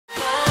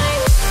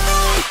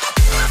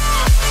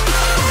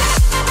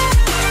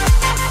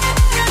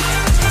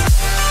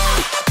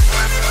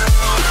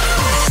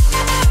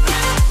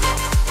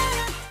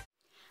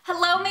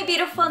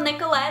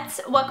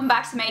welcome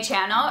back to my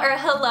channel, or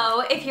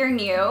hello if you're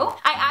new.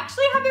 I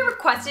actually have been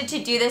requested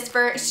to do this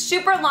for a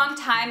super long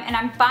time and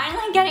I'm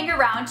finally getting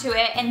around to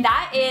it, and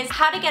that is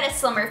how to get a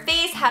slimmer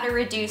face, how to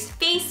reduce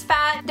face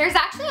fat. There's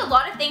actually a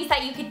lot of things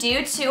that you could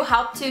do to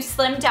help to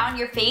slim down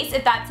your face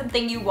if that's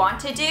something you want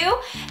to do.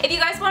 If you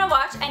guys want to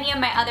watch any of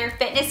my other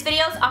fitness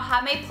videos, I'll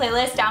have my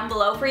playlist down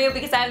below for you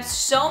because I have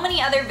so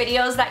many other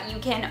videos that you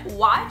can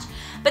watch.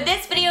 But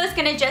this video is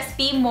gonna just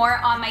be more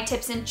on my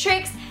tips and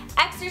tricks,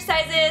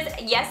 exercises.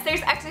 Yes,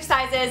 there's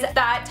exercises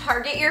that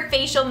target your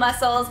facial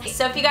muscles.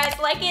 So if you guys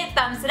like it,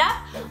 thumbs it up.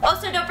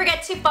 Also, don't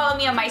forget to follow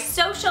me on my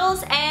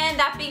socials. And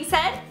that being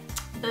said,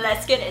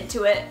 let's get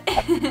into it.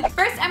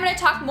 First, I'm gonna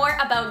talk more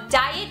about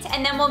diet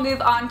and then we'll move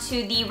on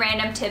to the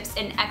random tips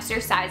and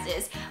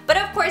exercises. But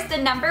of course, the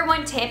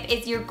 #1 tip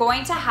is you're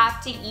going to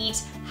have to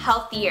eat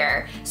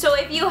healthier. So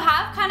if you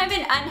have kind of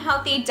an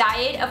unhealthy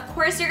diet, of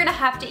course you're gonna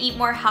have to eat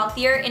more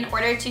healthier in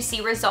order to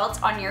see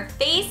results on your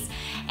face.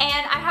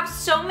 And I have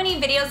so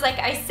many videos, like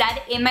I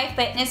said, in my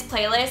fitness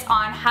playlist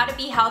on how to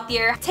be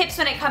healthier, tips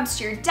when it comes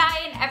to your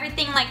diet and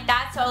everything like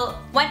that. So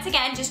once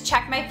again, just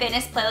check my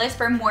fitness playlist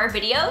for more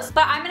videos.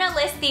 But I'm gonna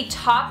list the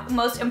top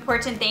most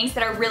important things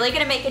that are really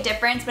gonna make a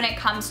difference when it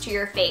comes to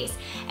your face.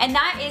 And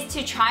that is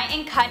to try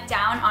and cut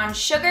down on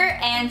sugar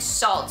and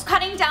salt.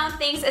 Cutting down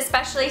things,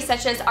 especially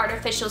such as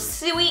artificial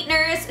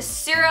sweeteners,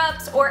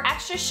 syrups, or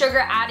extra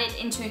sugar added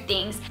into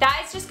things.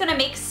 That is just gonna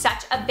make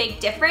such a big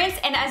difference,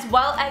 and as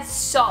well as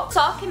salt.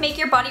 Salt can make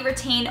your body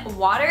retain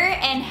water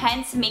and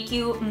hence make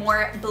you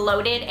more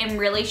bloated and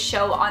really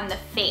show on the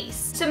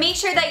face. So make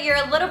sure that you're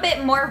a little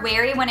bit more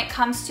wary when it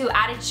comes to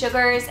added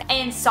sugars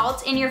and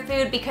salt in your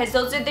food, because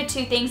those are the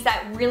two things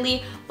that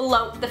really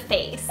bloat the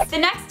face. The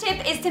next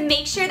tip is to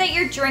make sure that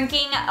you're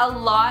drinking a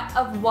lot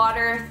of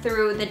water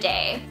through the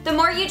day. The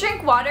more you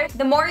drink water,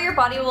 the more your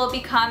body will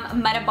become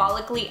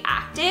metabolically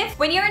active.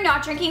 When you're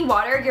not drinking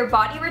water, your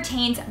body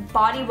retains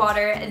body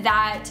water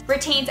that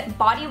retains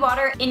body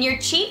water in your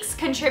cheeks,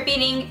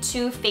 contributing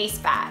to face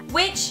fat,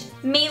 which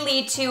may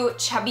lead to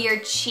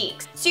chubbier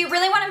cheeks. So you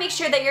really want to make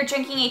sure that you're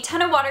drinking a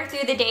ton of water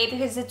through the day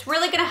because it's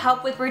really going to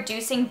help with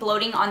reducing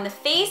bloating on the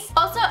face.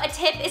 Also, a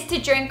tip is to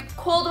drink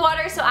cold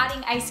water, so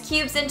adding ice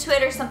cubes into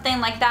it or something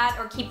like that,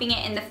 or keeping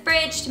it in the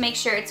fridge to make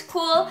sure it's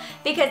cool,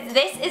 because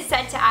this is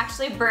said to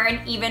actually burn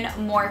even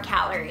more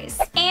calories.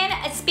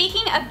 And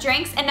speaking of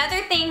drinks,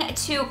 another thing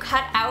to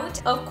cut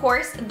out, of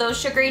course, those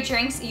sugary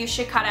drinks you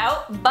should cut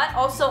out, but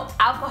also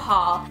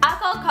alcohol.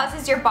 Alcohol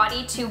causes your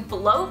body to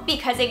bloat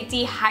because it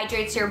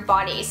dehydrates your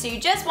body. So you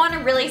just want to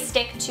really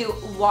stick to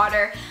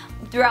water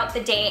throughout the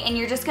day, and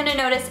you're just going to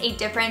notice a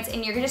difference,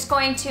 and you're just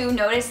going to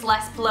notice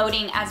less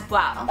bloating as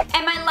well.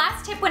 And my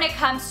last tip when it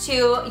comes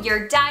to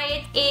your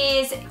diet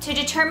is to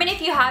determine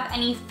if you have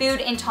any food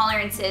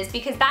intolerances,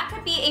 because that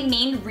could be a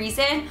main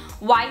reason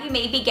why you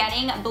may be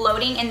getting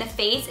bloating in the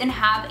face and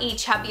have a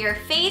chubbier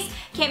face.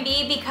 Can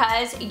be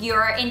because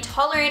you're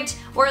intolerant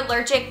or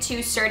allergic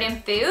to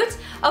certain foods.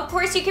 Of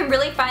course, you can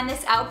really find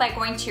this out by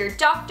going to your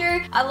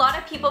doctor. A lot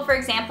of people, for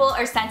example,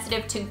 are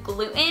sensitive to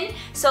gluten,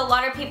 so a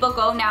lot of people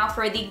go now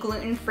for the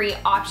gluten-free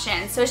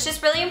option. So it's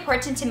just really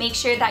important to make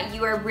sure that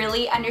you are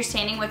really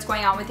understanding what's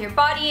going on with your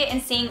body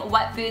and seeing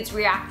what foods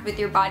react with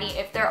your body,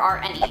 if there are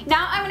any.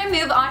 Now I'm gonna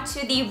move on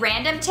to the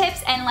random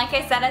tips, and like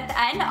I said at the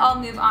end, I'll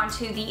move on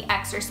to the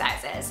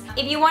exercises.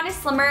 If you want a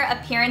slimmer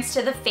appearance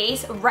to the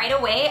face right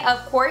away,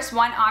 of course,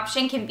 one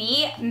option can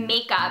be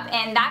makeup,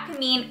 and that can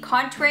mean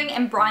contouring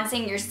and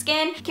bronzing your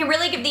skin. Can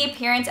really give the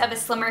appearance of a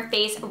slimmer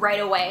face right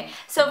away.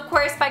 So of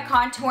course, by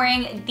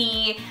contouring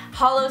the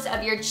hollows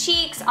of your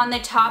cheeks on the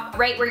top,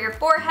 right where your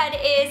forehead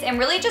is, and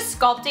really just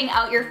sculpting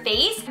out your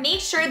face.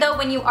 Make sure though,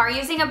 when you are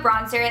using a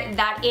bronzer,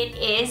 that it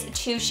is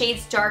 2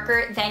 shades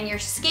darker than your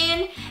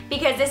skin,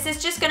 because this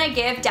is just gonna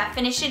give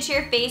definition to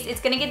your face.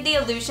 It's gonna give the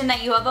illusion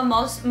that you have a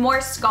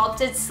more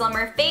sculpted,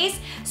 slimmer face.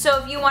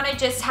 So if you wanna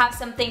just have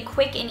something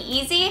quick and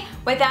easy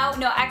without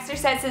no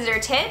exercises or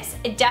tips,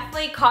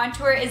 definitely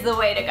contour is the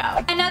way to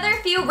go. Another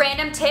few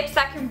random tips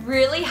that can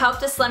really help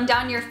to slim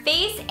down your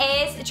face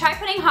is try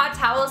putting hot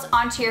towels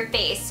onto your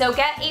face. So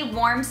get a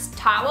warm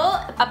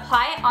towel,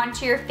 apply it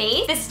onto your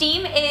face. The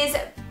steam is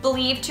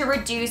believed to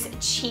reduce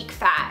cheek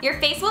fat. Your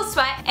face will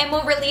sweat and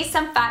will release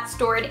some fat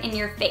stored in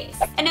your face.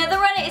 Another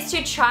one is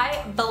to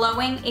try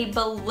blowing a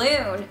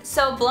balloon.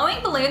 So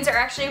blowing balloons are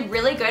actually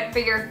really good for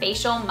your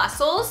facial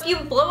muscles. If you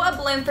blow a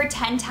balloon for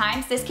 10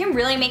 times, this can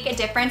really make a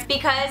difference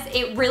because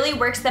it really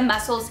works the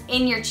muscles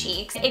in your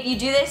cheeks. If you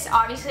do this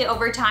obviously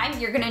over time,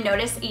 you're gonna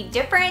notice a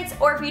difference.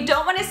 Or if you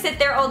don't want to sit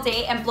there all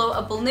day and blow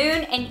a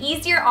balloon, an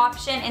easier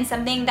option and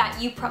something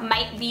that you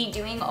might be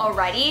doing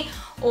already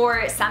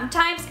or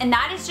sometimes, and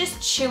that is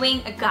just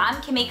chewing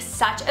gum can make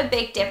such a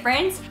big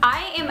difference.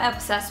 I am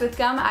obsessed with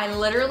gum. I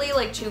literally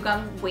like chew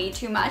gum way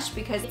too much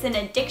because it's an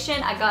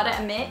addiction, I gotta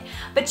admit.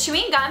 But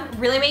chewing gum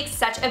really makes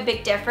such a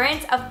big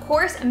difference. Of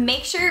course,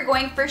 make sure you're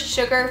going for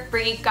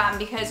sugar-free gum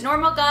because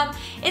normal gum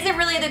isn't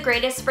really the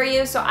greatest for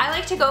you, so I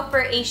like to go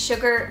for a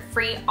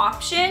sugar-free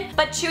option.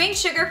 But chewing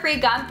sugar-free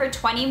gum for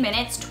 20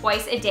 minutes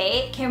twice a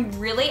day can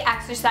really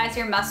exercise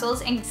your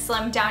muscles and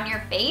slim down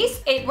your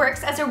face. It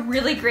works as a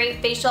really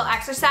great facial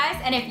exercise,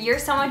 and if you're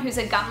someone who's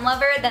a gum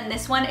lover, then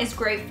this one is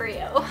great for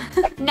you.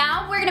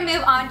 Now we're gonna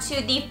move on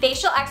to the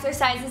facial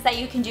exercises that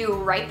you can do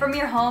right from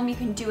your home. You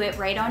can do it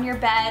right on your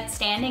bed,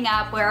 standing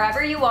up,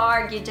 wherever you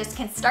are. You just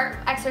can start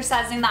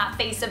exercising that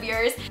face of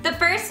yours. The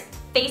first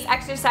face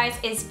exercise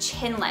is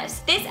chin lifts.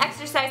 This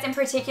exercise in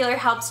particular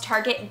helps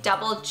target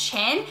double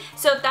chin.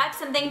 So if that's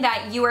something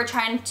that you are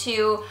trying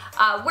to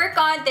work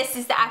on, this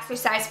is the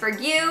exercise for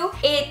you.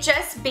 It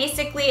just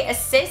basically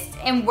assists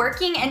in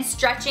working and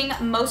stretching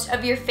most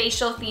of your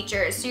facial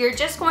features. So you're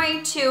just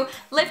going to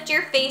lift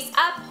your face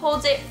up,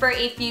 hold it for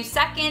a few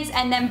seconds,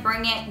 and then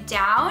bring it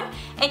down.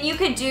 And you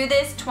could do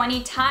this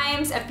 20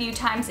 times, a few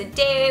times a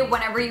day,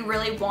 whenever you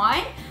really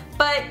want.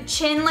 But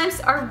chin lifts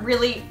are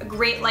really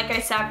great, like I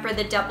said, for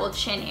the double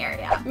chin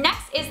area.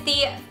 Next is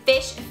the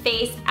fish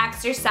face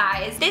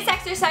exercise. This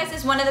exercise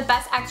is one of the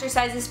best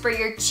exercises for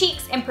your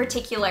cheeks in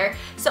particular.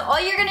 So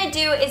all you're gonna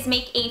do is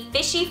make a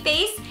fishy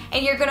face,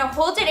 and you're gonna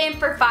hold it in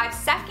for 5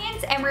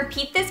 seconds and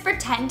repeat this for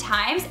 10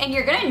 times, and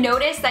you're gonna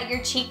notice that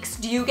your cheeks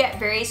do get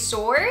very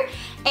sore.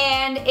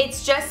 And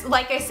it's just,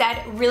 like I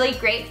said, really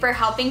great for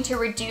helping to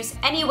reduce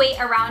any weight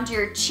around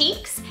your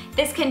cheeks.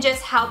 This can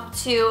just help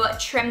to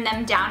trim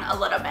them down a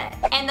little bit.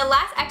 And the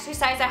last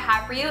exercise I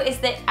have for you is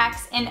the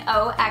X and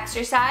O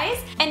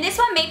exercise. And this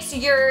one makes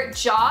your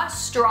jaw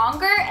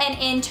stronger, and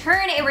in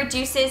turn it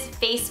reduces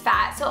face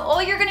fat. So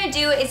all you're gonna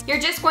do is you're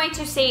just going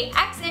to say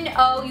X and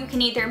O. You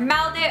can either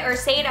mouth it or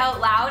say it out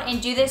loud,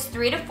 and do this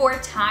 3 to 4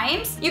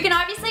 times. You can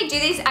obviously do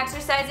these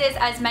exercises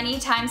as many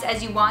times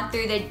as you want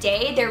through the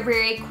day. They're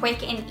very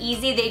quick and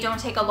easy. They don't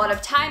take a lot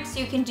of time, so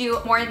you can do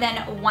more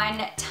than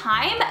 1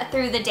 time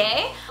through the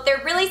day.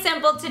 They're really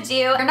simple to do.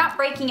 You're not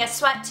breaking a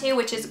sweat too,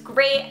 which is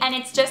great, and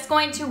it's just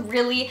going to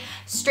really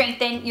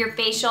strengthen your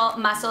facial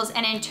muscles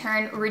and in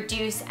turn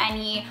reduce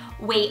any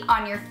weight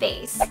on your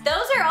face.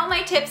 Those are all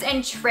my tips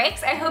and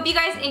tricks. I hope you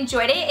guys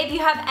enjoyed it. If you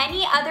have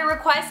any other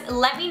requests,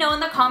 let me know in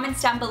the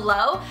comments down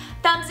below.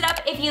 Thumbs it up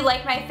if you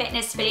like my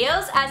fitness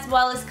videos, as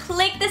well as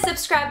click the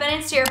subscribe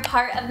button so you're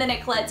part of the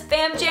Nicolette's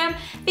Fam Jam,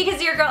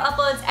 because your girl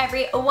uploads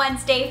every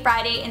Wednesday,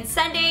 Friday, and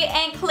Sunday,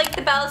 and click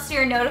the bell so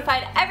you're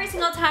notified every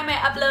single time I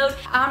upload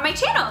on my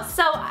channel.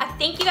 So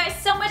thank you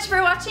guys so much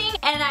for watching,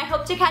 and I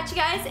hope to catch you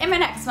guys in my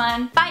next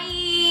one. Bye!